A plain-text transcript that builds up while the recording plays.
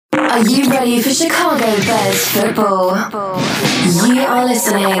Are you ready for Chicago Bears football? You are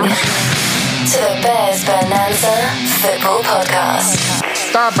listening to the Bears Bonanza Football Podcast.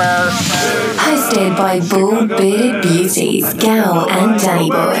 Stop Bears! Hosted by Bull Bearded Beauties, Gal and Danny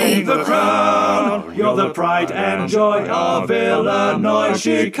Boy. The crown, you're the pride and joy of Illinois.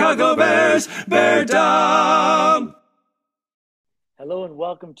 Chicago Bears, bear down! Hello and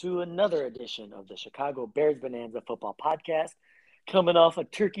welcome to another edition of the Chicago Bears Bonanza Football Podcast. Coming off a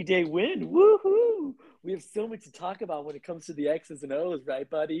Turkey Day win. Woohoo! We have so much to talk about when it comes to the X's and O's, right,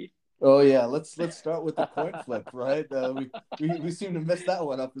 buddy? Oh yeah, let's start with the coin flip, right? We seem to miss that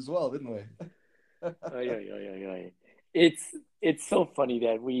one up as well, didn't we? It's so funny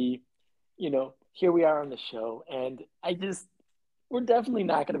that we, here we are on the show, and we're definitely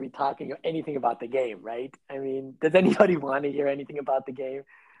not going to be talking anything about the game, right? I mean, does anybody want to hear anything about the game?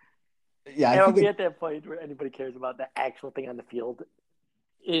 Yeah, Are we at that point where anybody cares about the actual thing on the field?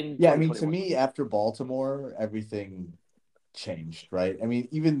 I mean, to me, after Baltimore, everything changed, right? I mean,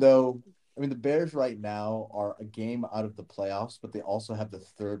 the Bears right now are a game out of the playoffs, but they also have the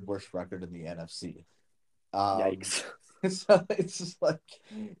third worst record in the NFC. Yikes! So it's just like,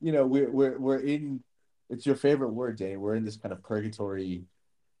 we're in. It's your favorite word, Danny. We're in this kind of purgatory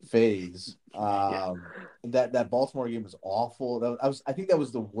phase. That Baltimore game was awful. I think that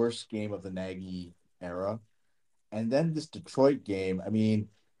was the worst game of the Nagy era. And then this Detroit game, I mean,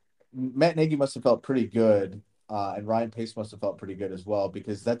 Matt Nagy must have felt pretty good, and Ryan Pace must have felt pretty good as well,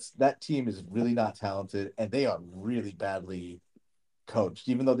 because that team is really not talented, and they are really badly coached,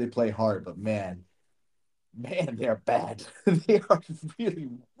 even though they play hard. But man, they are bad. They are really,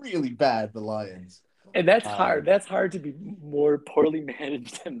 really bad, the Lions. And that's hard. That's hard to be more poorly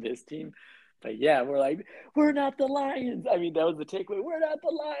managed than this team. But yeah, we're not the Lions. I mean, that was the takeaway. We're not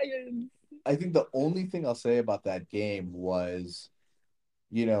the Lions. I think the only thing I'll say about that game was,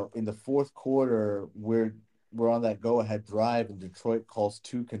 in the fourth quarter, we're on that go-ahead drive, and Detroit calls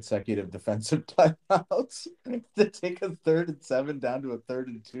 2 consecutive defensive timeouts to take a 3rd and 7 down to a 3rd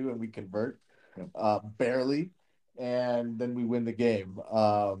and 2, and we convert barely, and then we win the game.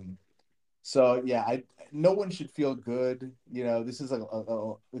 So yeah, no one should feel good. This is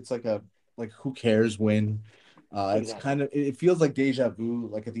it's like a who cares win. It's kind of, it feels like deja vu,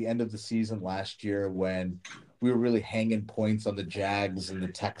 like at the end of the season last year when we were really hanging points on the Jags and the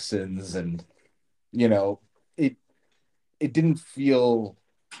Texans, and it didn't feel,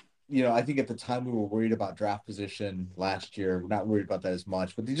 I think at the time we were worried about draft position last year. We're not worried about that as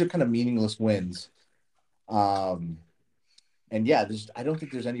much, but these are kind of meaningless wins. And yeah, I don't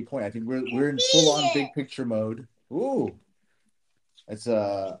think there's any point. I think we're in full on big picture mode. Ooh, that's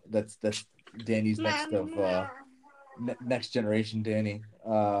Danny's next generation, Danny.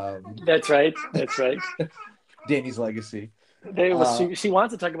 That's right. Danny's legacy. She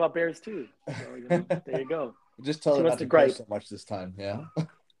wants to talk about Bears too. So, there you go. Just tell her not to gripe so much this time. Yeah.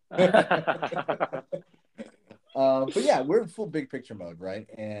 But yeah, we're in full big picture mode, right?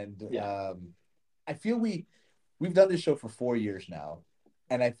 And I feel we've done this show for 4 years now,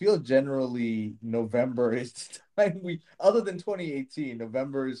 and I feel generally November is the time other than 2018,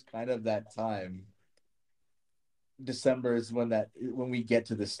 November is kind of that time. December is when we get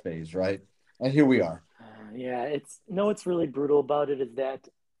to this phase, right? And here we are. What's really brutal about it is that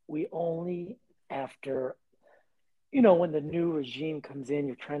we only after, when the new regime comes in,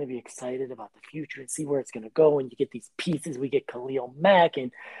 you're trying to be excited about the future and see where it's going to go. And you get these pieces. We get Khalil Mack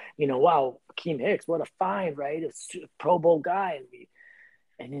and, wow, Akeem Hicks, what a find, right? A Pro Bowl guy.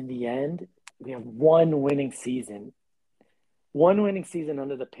 And in the end, we have one winning season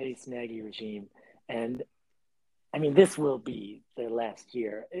under the Pace Nagy regime. And I mean, this will be their last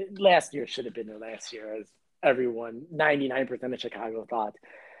year. Last year should have been their last year, as everyone, 99% of Chicago thought.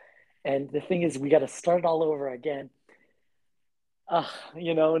 And the thing is, we got to start all over again.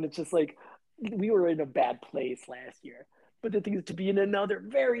 And it's just like we were in a bad place last year. But the thing is, to be in another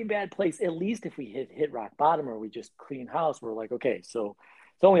very bad place, at least if we hit rock bottom or we just clean house, we're like, okay, so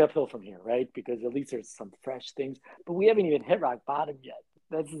it's only uphill from here, right? Because at least there's some fresh things. But we haven't even hit rock bottom yet.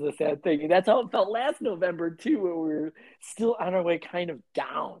 That's the sad thing. And that's how it felt last November, too, where we were still on our way kind of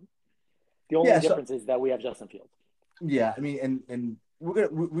down. The only difference is that we have Justin Fields. Yeah, I mean, and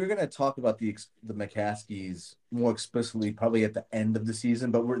we're gonna talk about the McCaskies more explicitly probably at the end of the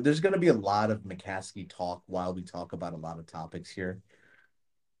season, but there's gonna be a lot of McCaskey talk while we talk about a lot of topics here.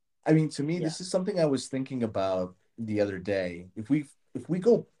 I mean, to me, this is something I was thinking about the other day. If we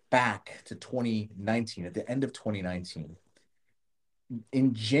go back to 2019, at the end of 2019,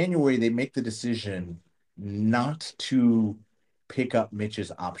 in January they make the decision not to pick up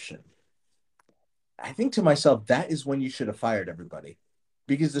Mitch's option. I think to myself, that is when you should have fired everybody.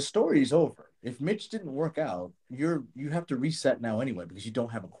 because the story is over. If Mitch didn't work out, you have to reset now anyway because you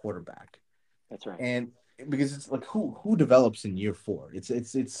don't have a quarterback. That's right. And because it's like who develops in year four?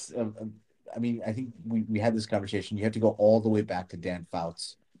 I mean, I think we had this conversation. You have to go all the way back to Dan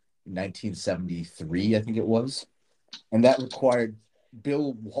Fouts, 1973, I think it was, and that required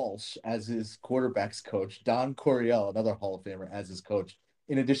Bill Walsh as his quarterbacks coach, Don Coryell, another Hall of Famer, as his coach,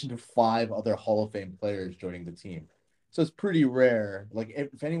 in addition to five other Hall of Fame players joining the team. So it's pretty rare. Like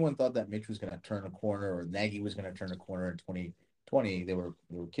if anyone thought that Mitch was going to turn a corner or Nagy was going to turn a corner in 2020, they were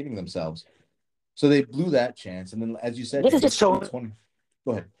kidding themselves. So they blew that chance, and then as you said, This is just showing. 20.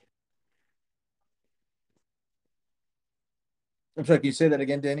 Go ahead. I'm sorry. Can you say that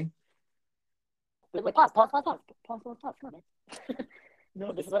again, Danny? Wait, pause. Come on, man.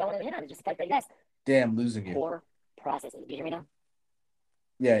 No, this is what I want to hit on. It's just like that you guys. Damn, losing you. Poor processes. Do you hear me now?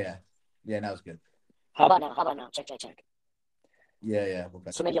 Yeah. Now it's good. How about now? Check. Yeah.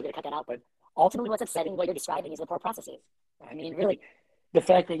 So maybe I'm going to cut that out, but ultimately what's upsetting, what you're describing is the poor processes. I mean, really, the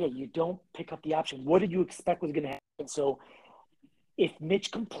fact that, you don't pick up the option. What did you expect was going to happen? So if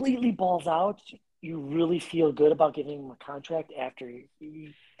Mitch completely balls out, you really feel good about giving him a contract after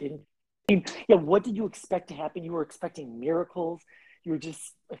he didn't. I mean, what did you expect to happen? You were expecting miracles. You were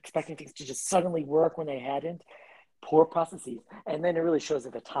just expecting things to just suddenly work when they hadn't. Poor processes. And then it really shows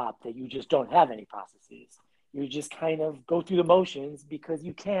at the top that you just don't have any processes. You just kind of go through the motions because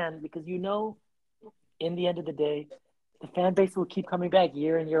you can, because in the end of the day, the fan base will keep coming back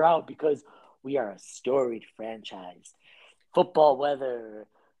year in, year out because we are a storied franchise. Football weather,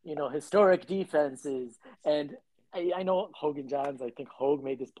 historic defenses. And I know Hogan Johns, I think Hogue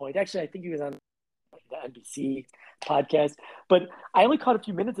made this point. Actually, I think he was on the NBC podcast, but I only caught a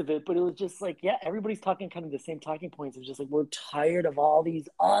few minutes of it, but it was just like, everybody's talking kind of the same talking points. It's just like, we're tired of all these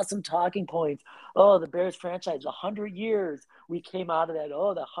awesome talking points. Oh, the Bears franchise, 100 years. We came out of that.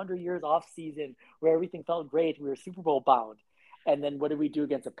 Oh, the 100 years off season where everything felt great. We were Super Bowl bound. And then what did we do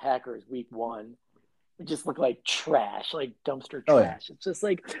against the Packers week 1? We just look like trash, like dumpster trash. Oh, yeah. It's just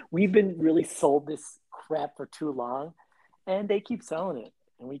like, we've been really sold this crap for too long and they keep selling it.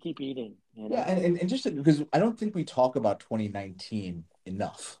 And we keep eating. Yeah, and just because I don't think we talk about 2019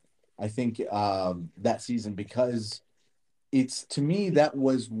 enough. I think that season, because to me, that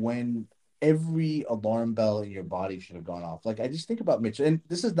was when every alarm bell in your body should have gone off. Like, I just think about Mitch, and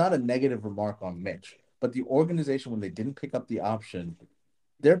this is not a negative remark on Mitch, but the organization, when they didn't pick up the option,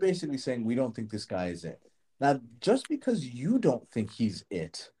 they're basically saying, we don't think this guy is it. Now, just because you don't think he's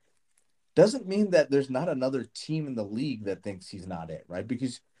it doesn't mean that there's not another team in the league that thinks he's not it, right?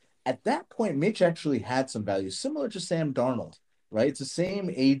 Because at that point, Mitch actually had some value, similar to Sam Darnold, right? It's the same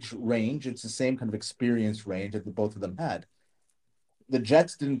age range. It's the same kind of experience range that both of them had. The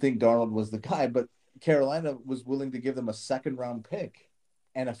Jets didn't think Darnold was the guy, but Carolina was willing to give them a second-round pick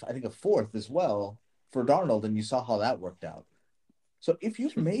and I think a fourth as well for Darnold, and you saw how that worked out. So if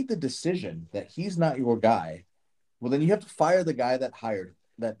you've made the decision that he's not your guy, well, then you have to fire the guy that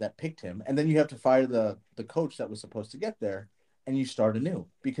picked him, and then you have to fire the coach that was supposed to get there, and you start anew.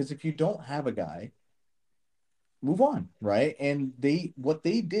 Because if you don't have a guy, move on, right? And what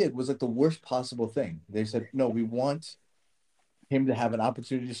they did was like the worst possible thing. They said, no, we want him to have an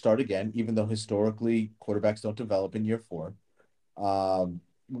opportunity to start again, even though historically quarterbacks don't develop in year 4.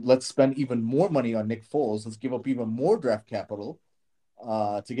 Let's spend even more money on Nick Foles. Let's give up even more draft capital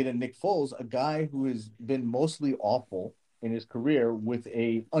to get in Nick Foles, a guy who has been mostly awful in his career with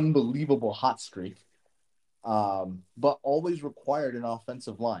a unbelievable hot streak, but always required an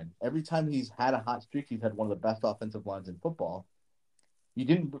offensive line. Every time he's had a hot streak, he's had one of the best offensive lines in football. You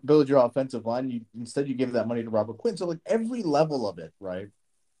didn't build your offensive line. Instead, you gave that money to Robert Quinn. So, like, every level of it, right,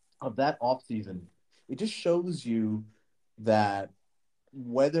 of that offseason, it just shows you that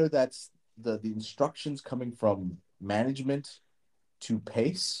whether that's the instructions coming from management to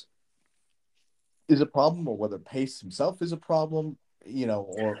Pace is a problem, or whether Pace himself is a problem,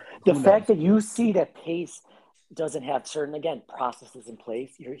 or the fact that you see that Pace doesn't have certain, again, processes in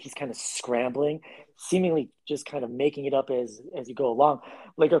place. He's kind of scrambling, seemingly just kind of making it up as you go along.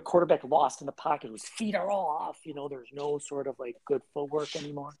 Like a quarterback lost in the pocket whose feet are all off. There's no sort of like good footwork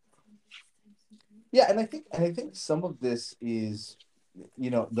anymore. Yeah, and I think some of this is,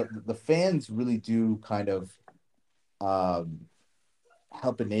 the fans really do kind of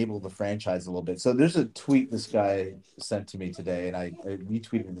help enable the franchise a little bit. So there's a tweet this guy sent to me today, and I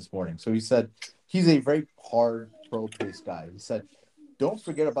retweeted it this morning. So he said he's a very hard pro-Pace guy. He said, don't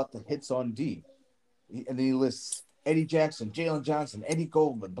forget about the hits on D. And then he lists Eddie Jackson, Jalen Johnson, Eddie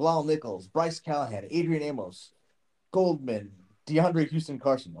Goldman, Bilal Nichols, Bryce Callahan, Adrian Amos, Goldman, DeAndre Houston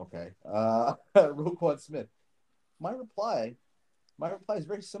Carson, okay, Roquan Smith. My reply My reply is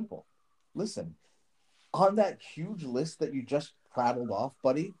very simple. Listen, on that huge list that you just prattled off,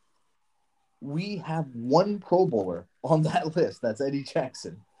 buddy, we have one Pro Bowler on that list. That's Eddie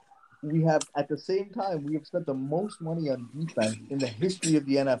Jackson. We have, at the same time, we have spent the most money on defense in the history of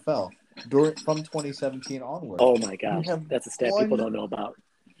the NFL from 2017 onward. Oh my gosh, that's a stat people don't know about.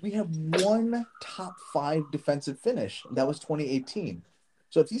 We have one top 5 defensive finish. That was 2018.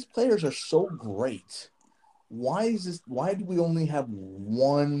 So if these players are so great, why do we only have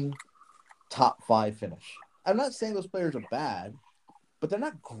one top 5 finish? I'm not saying those players are bad, but they're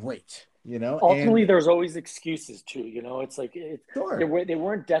not great, Ultimately, there's always excuses too. It's like Sure. they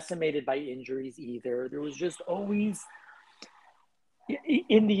weren't decimated by injuries either. There was just always,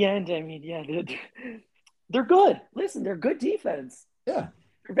 in the end. I mean, yeah, they're good. Listen, they're good defense. Yeah,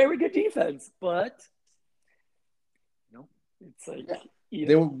 they're very good defense, but it's like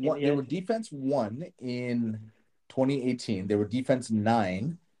they were defense 1 in 2018. They were defense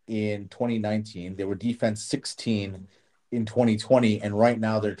 9 in 2019. They were defense 16 in 2020, and right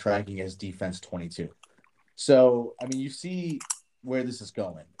now they're tracking as defense 22. So, I mean, you see where this is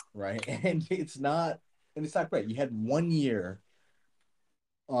going, right? And it's not great. You had 1 year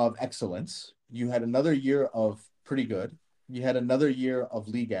of excellence. You had another year of pretty good. You had another year of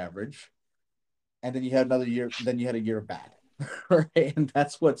league average, and then you had another year. Then you had a year of bad, right? And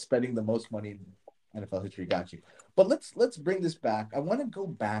that's what spending the most money in NFL history got you. But let's bring this back. I want to go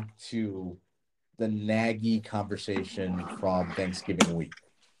back to the Nagy conversation from Thanksgiving week.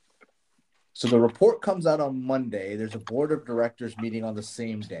 So the report comes out on Monday. There's a board of directors meeting on the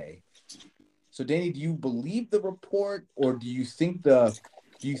same day. So Danny, do you believe the report, or do you think the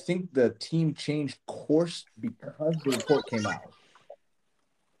team changed course because the report came out?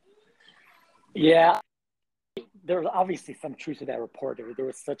 Yeah, there was obviously some truth to that report. There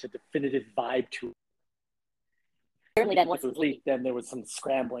was such a definitive vibe to it. Certainly, then once it was leaked, then there was some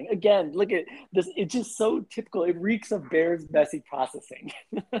scrambling. Again, look at this. It's just so typical. It reeks of Bears messy processing.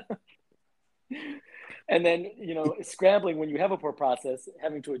 And then, scrambling when you have a poor process,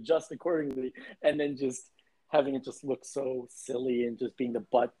 having to adjust accordingly, and then just having it just look so silly and just being the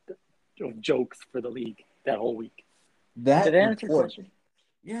butt of jokes for the league that whole week. Did that answer your question?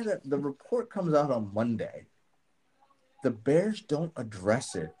 Yeah, the report comes out on Monday. The Bears don't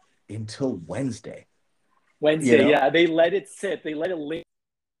address it until Wednesday. Yeah. They let it sit. They let it linger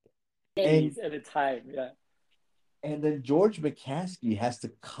days at a time, yeah. And then George McCaskey has to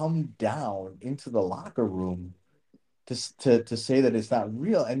come down into the locker room to say that it's not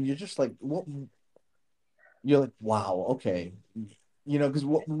real. And you're just like, what? You're like, wow, okay. Because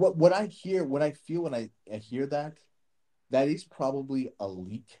what I hear, what I feel when I hear that is probably a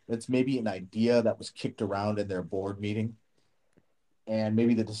leak. That's maybe an idea that was kicked around in their board meeting. And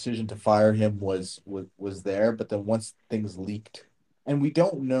maybe the decision to fire him was there. But then once things leaked, and we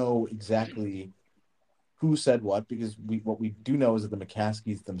don't know exactly who said what, because what we do know is that the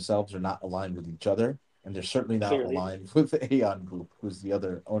McCaskies themselves are not aligned with each other, and they're certainly not aligned with the Aon Group, who's the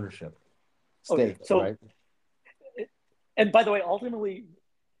other ownership stake, right? And by the way, ultimately,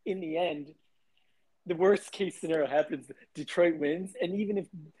 in the end, the worst case scenario happens. Detroit wins, and even if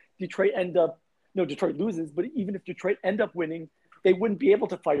Detroit loses, but even if Detroit end up winning, they wouldn't be able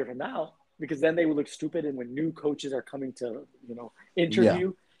to fire him now, because then they would look stupid, and when new coaches are coming to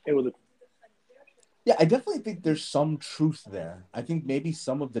interview, it would look. Yeah, I definitely think there's some truth there. I think maybe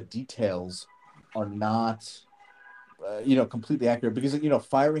some of the details are not, completely accurate, because,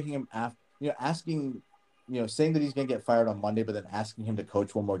 firing him after, asking, saying that he's going to get fired on Monday, but then asking him to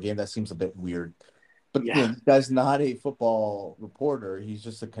coach one more game, that seems a bit weird. But this guy's not a football reporter. He's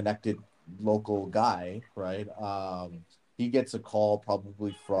just a connected local guy, right? He gets a call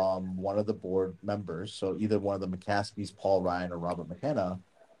probably from one of the board members. So either one of the McCaskies, Paul Ryan or Robert McKenna.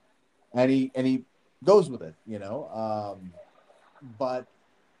 And he goes with it, but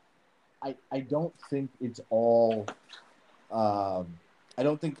I don't think it's all. I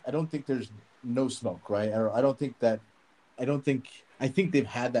don't think there's no smoke, right? I think they've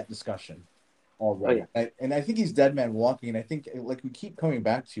had that discussion already, and I think he's dead man walking. And I think, like we keep coming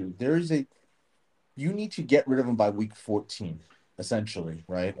back to, you need to get rid of him by week 14, essentially,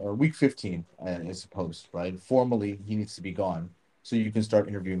 right, or week 15, I suppose, right? Formally, he needs to be gone so you can start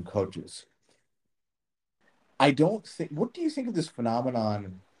interviewing coaches. I don't think. What do you think of this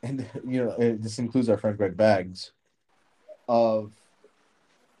phenomenon? And this includes our friend Greg Baggs, of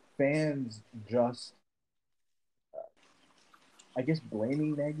fans just, I guess,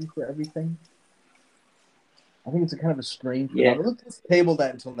 blaming Nagy for everything. I think it's a kind of a strange phenomenon. Let's table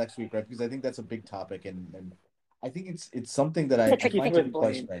that until next week, right? Because I think that's a big topic, and I think it's something that I find to be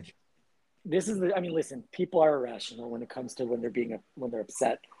quite strange. listen, people are irrational when it comes to when they're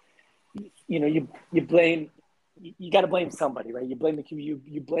upset. You blame, you got to blame somebody, right? You blame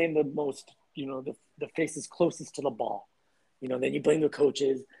you blame the most, the faces closest to the ball. Then you blame the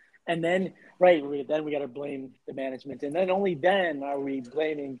coaches, and then then we got to blame the management, and then only then are we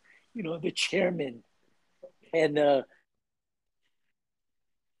blaming, the chairman and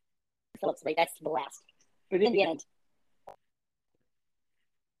Phillips, right? That's the last. But in the end,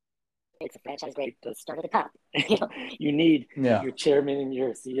 it's a franchise great to start at the top. You need your chairman and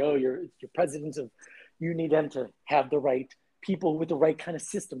your CEO, your presidents you need them to have the right people with the right kind of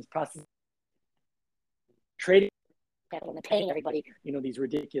systems, process, trading capital, and paying everybody. These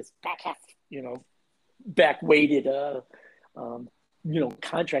ridiculous back half, back-weighted,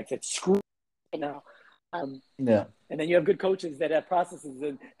 contracts that screw now. And then you have good coaches that have processes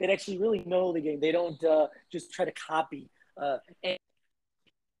and that actually really know the game. They don't just try to copy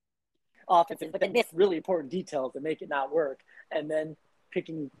offenses, but then miss really important details that make it not work. And then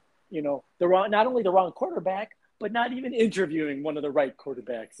picking, not only the wrong quarterback, but not even interviewing one of the right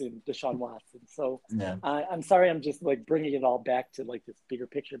quarterbacks in Deshaun Watson. So I'm sorry, I'm just like bringing it all back to like this bigger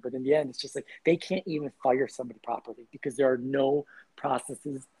picture. But in the end, it's just like they can't even fire somebody properly because there are no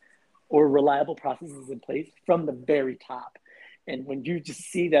processes or reliable processes in place from the very top. And when you just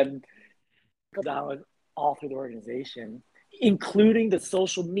see them go down all through the organization, including the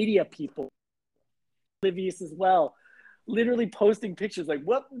social media people, oblivious as well, literally posting pictures like,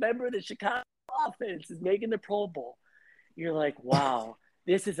 what member of the Chicago offense is making the Pro Bowl? You're like, wow,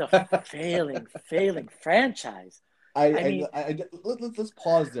 this is a failing franchise. Let's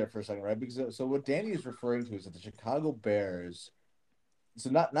pause there for a second, right? Because so what Danny is referring to is that the Chicago Bears, so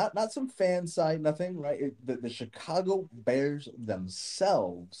not some fan side, nothing, right? The Chicago Bears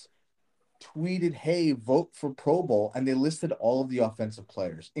themselves tweeted, "Hey, vote for Pro Bowl," and they listed all of the offensive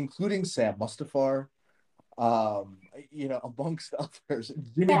players, including Sam Mustipher, amongst others,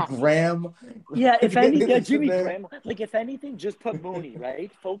 Jimmy Graham. Yeah, if anything, Jimmy Graham. Like, if anything, just put Mooney, right?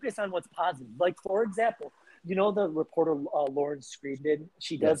 Focus on what's positive. Like, for example, the reporter Lauren Screeden,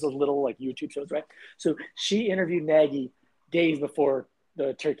 she does those little like YouTube shows, right? So she interviewed Nagy days before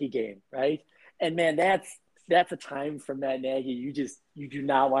the Turkey game, right? And man, that's a time from Matt Nagy. You do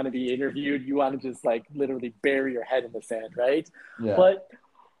not want to be interviewed. You want to just like literally bury your head in the sand, right? Yeah. But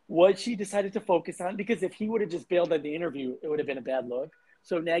what she decided to focus on, because if he would have just bailed at the interview, it would have been a bad look.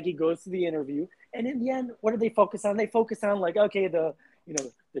 So Nagy goes to the interview, and in the end, what do they focus on? They focus on like, okay, the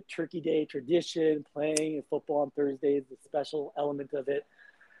Turkey Day tradition, playing football on Thursdays, the special element of it.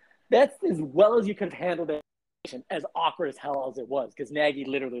 That's as well as you could have handled it. As awkward as hell as it was, because Nagy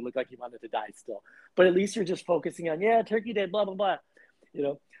literally looked like he wanted to die still. But at least you're just focusing on, Turkey Day, blah, blah, blah.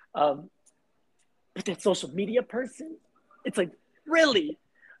 But that social media person, it's like, really?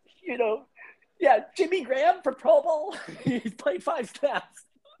 Jimmy Graham for Pro Bowl? He's played 5 snaps.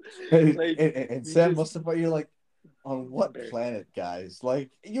 And Sam Mustipher, you're like, on what planet, guys?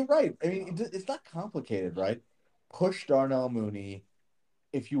 Like, you're right. I mean, it's not complicated, right? Push Darnell Mooney.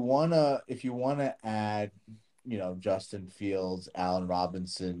 If you wanna add, Justin Fields, Allen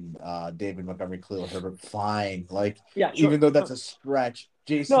Robinson, David Montgomery, Khalil Herbert, fine. Like, even though that's a stretch,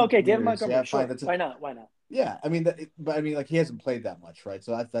 Jason. No, okay, David Montgomery, sure. Why not? Yeah, I mean, like he hasn't played that much, right?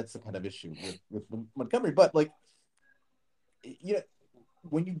 So that's the kind of issue with Montgomery. But like,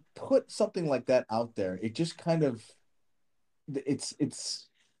 when you put something like that out there, it just kind of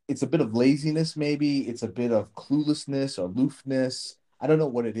it's a bit of laziness, maybe it's a bit of cluelessness or aloofness. I don't know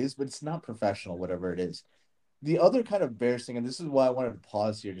what it is, but it's not professional, whatever it is. The other kind of Bears thing, and this is why I wanted to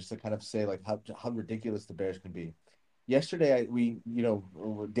pause here, just to kind of say like how ridiculous the Bears can be. Yesterday,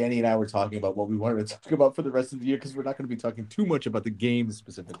 Danny and I were talking about what we wanted to talk about for the rest of the year because we're not going to be talking too much about the game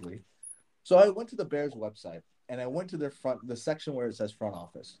specifically. So I went to the Bears website and I went to the section where it says front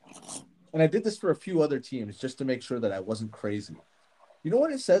office. And I did this for a few other teams just to make sure that I wasn't crazy. You know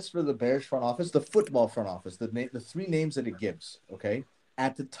what it says for the Bears front office? The football front office, the 3 names that it gives, okay?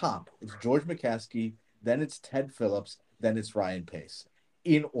 At the top, it's George McCaskey, then it's Ted Phillips, then it's Ryan Pace.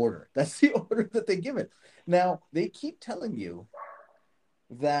 In order. That's the order that they give it. Now, they keep telling you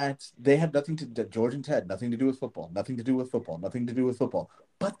that they have George and Ted, nothing to do with football, nothing to do with football, nothing to do with football.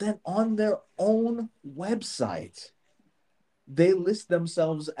 But then on their own website, they list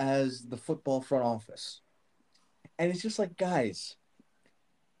themselves as the football front office. And it's just like, guys,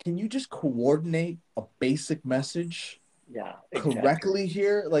 can you just coordinate a basic message correctly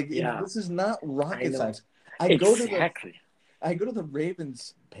here? Like, this is not rocket science. I go to the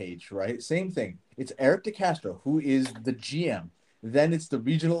Ravens page, right? Same thing. It's Eric DeCastro, who is the GM. Then it's the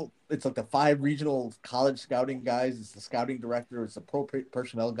regional. It's like the 5 regional college scouting guys. It's the scouting director. It's the pro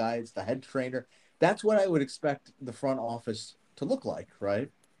personnel guy. It's the head trainer. That's what I would expect the front office to look like, right?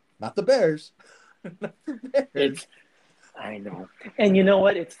 Not the Bears. Not the Bears. I know. And you know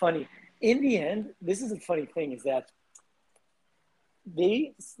what? It's funny. In the end, this is a funny thing is that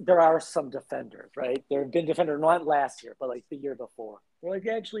there are some defenders, right? There have been defenders not last year, but like the year before. They're like,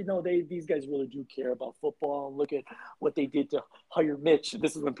 actually, no, these guys really do care about football. And look at what they did to hire Mitch.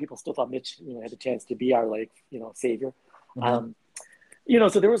 This is when people still thought Mitch, had a chance to be our savior. Mhm.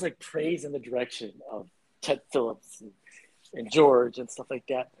 So there was like praise in the direction of Ted Phillips and George and stuff like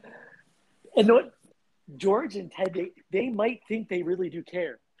that. And what George and Ted, they might think they really do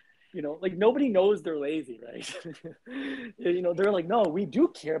care. Like nobody knows they're lazy, right? They're like, no, we do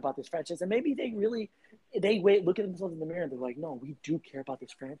care about this franchise. And maybe they look at themselves in the mirror and they're like, no, we do care about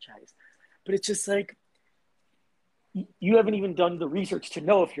this franchise. But it's just like, you haven't even done the research to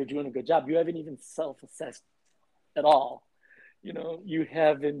know if you're doing a good job. You haven't even self-assessed at all. You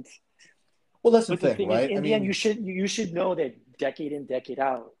haven't. Well, that's the But the thing, thing right? is, in the end, you should know that decade in, decade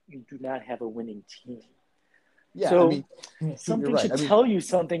out, you do not have a winning team. Yeah, So you're something right. should tell you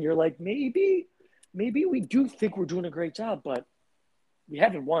something. You're like, maybe we do think we're doing a great job, but we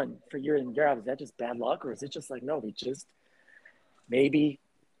haven't won for year in and year out. Is that just bad luck, or is it just like, no, we just maybe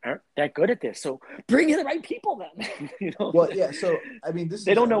aren't that good at this? So bring in the right people then. Well, yeah. So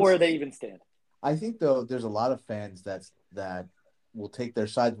they don't know where they even stand. I think though there's a lot of fans that will take their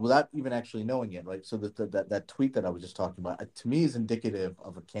sides without even actually knowing it. Like so that tweet that I was just talking about to me is indicative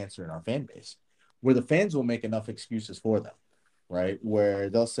of a cancer in our fan base, where the fans will make enough excuses for them, right? Where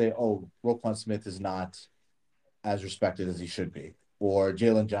they'll say, "Oh, Roquan Smith is not as respected as he should be," or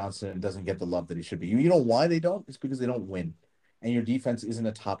Jalen Johnson doesn't get the love that he should be. You know why they don't? It's because they don't win, and your defense isn't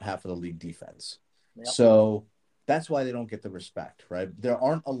a top half of the league defense. Yep. So that's why they don't get the respect, right? There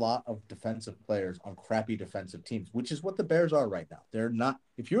aren't a lot of defensive players on crappy defensive teams, which is what the Bears are right now. They're not.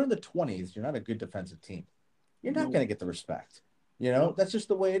 If you're in the 20s, you're not a good defensive team. You're not going to get the respect. That's just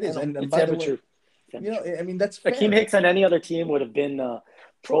the way it is. And by the way, that's fair. Akeem Hicks on any other team would have been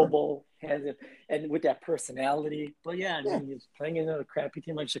Pro Bowl, and with that personality. But he's playing in a crappy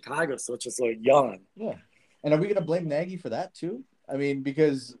team like Chicago, so it's just like yawn. Yeah. And are we going to blame Nagy for that too?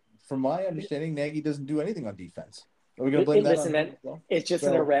 Because from my understanding, Nagy doesn't do anything on defense. Are we going to blame that on him as well? It's just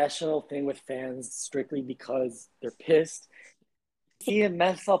an irrational thing with fans strictly because they're pissed. See him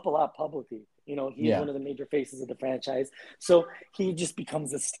mess up a lot publicly. He's one of the major faces of the franchise. So he just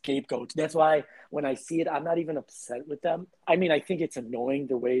becomes a scapegoat. That's why when I see it, I'm not even upset with them. I think it's annoying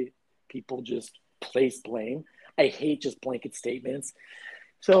the way people just place blame. I hate just blanket statements.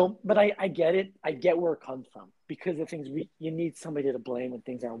 So, but I get it. I get where it comes from because the things you need somebody to blame when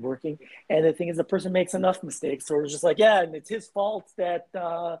things aren't working. And the thing is, the person makes enough mistakes. So it's just like, and it's his fault that,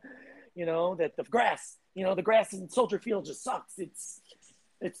 that the grass in Soldier Field just sucks. It's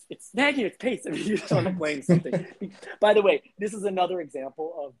Nagy, it's Pace. You just want to blame something. By the way, this is another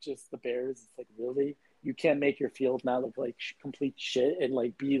example of just the Bears. It's like, really? You can't make your field not look like complete shit and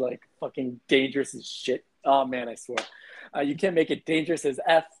like be like fucking dangerous as shit. Oh man, I swear. You can't make it dangerous as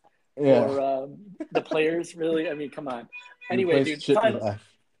F for the players, really. Come on. Anyway, dude,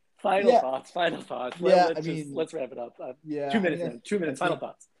 final thoughts. Let's wrap it up. 2 minutes, man. 2 minutes. Final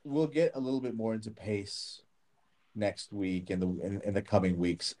thoughts. We'll get a little bit more into Pace next week and in the coming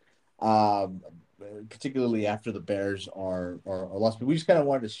weeks, particularly after the Bears are lost. But we just kind of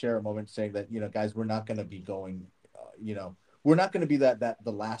wanted to share a moment saying that, guys, we're not going to be going, we're not going to be the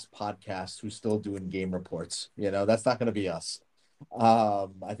last podcast who's still doing game reports. That's not going to be us. I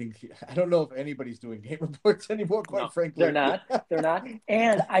don't know if anybody's doing game reports anymore, quite frankly. They're not.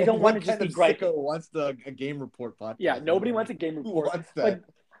 And I don't want to just be griping. Wants a game report podcast. Yeah, nobody wants a game report. Who wants that?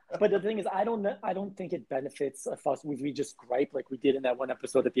 But the thing is, I don't think it benefits us if we just gripe like we did in that one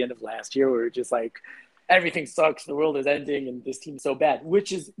episode at the end of last year, where we're just like, everything sucks, the world is ending, and this team's so bad,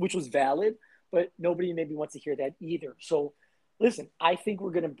 which was valid, but nobody maybe wants to hear that either. So, listen, I think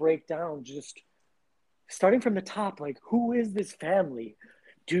we're going to break down just starting from the top, like, who is this family?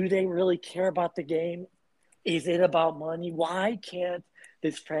 Do they really care about the game? Is it about money? Why can't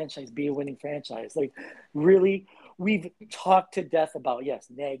this franchise be a winning franchise? Like, really, we've talked to death about, yes,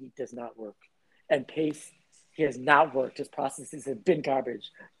 Nagy does not work. And Pace, he has not worked. His processes have been garbage.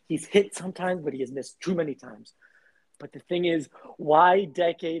 He's hit sometimes, but he has missed too many times. But the thing is, why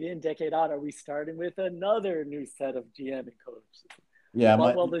decade in, decade out are we starting with another new set of GM and coach? Yeah,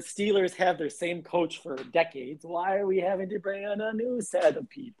 Well, the Steelers have their same coach for decades. Why are we having to bring in a new set of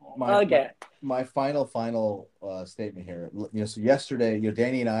people again? My final statement here. So yesterday,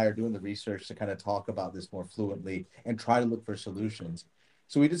 Danny and I are doing the research to kind of talk about this more fluently and try to look for solutions.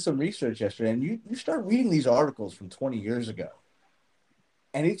 So we did some research yesterday, and you start reading these articles from 20 years ago,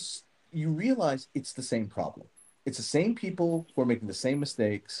 and you realize it's the same problem. It's the same people who are making the same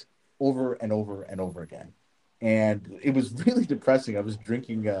mistakes over and over and over again. And it was really depressing. I was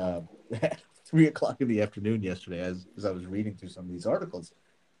drinking at 3:00 in the afternoon yesterday as I was reading through some of these articles.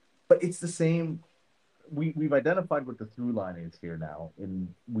 But it's the same. We've identified what the through line is here now,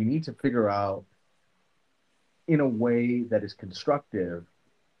 and we need to figure out in a way that is constructive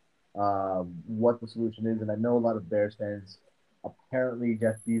what the solution is. And I know a lot of Bears fans. Apparently,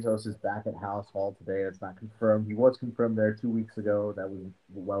 Jeff Bezos is back at House Hall today. It's not confirmed. He was confirmed there 2 weeks ago. That was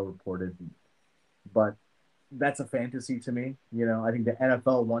well reported. But that's a fantasy to me. I think the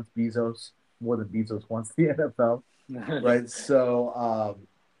NFL wants Bezos more than Bezos wants the NFL, right? So,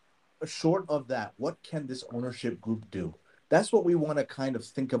 short of that, what can this ownership group do? That's what we want to kind of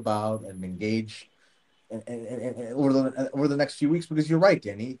think about and engage and over the next few weeks. Because you're right,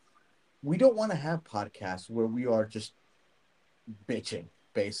 Danny. We don't want to have podcasts where we are just bitching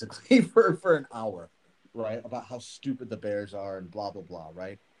basically for an hour, right? About how stupid the Bears are and blah, blah, blah,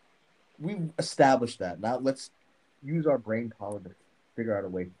 right? We've established that. Now let's use our brain power to figure out a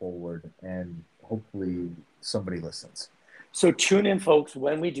way forward, and hopefully somebody listens. So tune in, folks,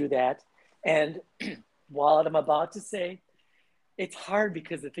 when we do that. And while I'm about to say, it's hard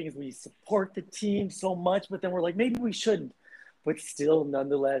because the thing is we support the team so much, but then we're like, maybe we shouldn't. But still,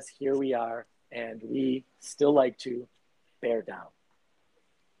 nonetheless, here we are, and we still like to bear down.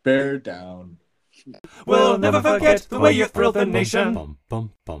 Bear down. We'll never forget the way you thrilled the nation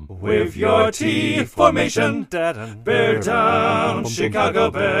with your T formation. Bear down,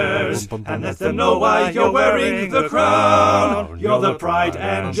 Chicago Bears, and let them know why you're wearing the crown. You're the pride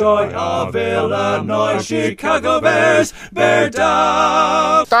and joy of Illinois, Chicago Bears. Bear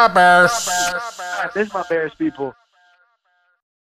down. The Bears. This is my Bears people.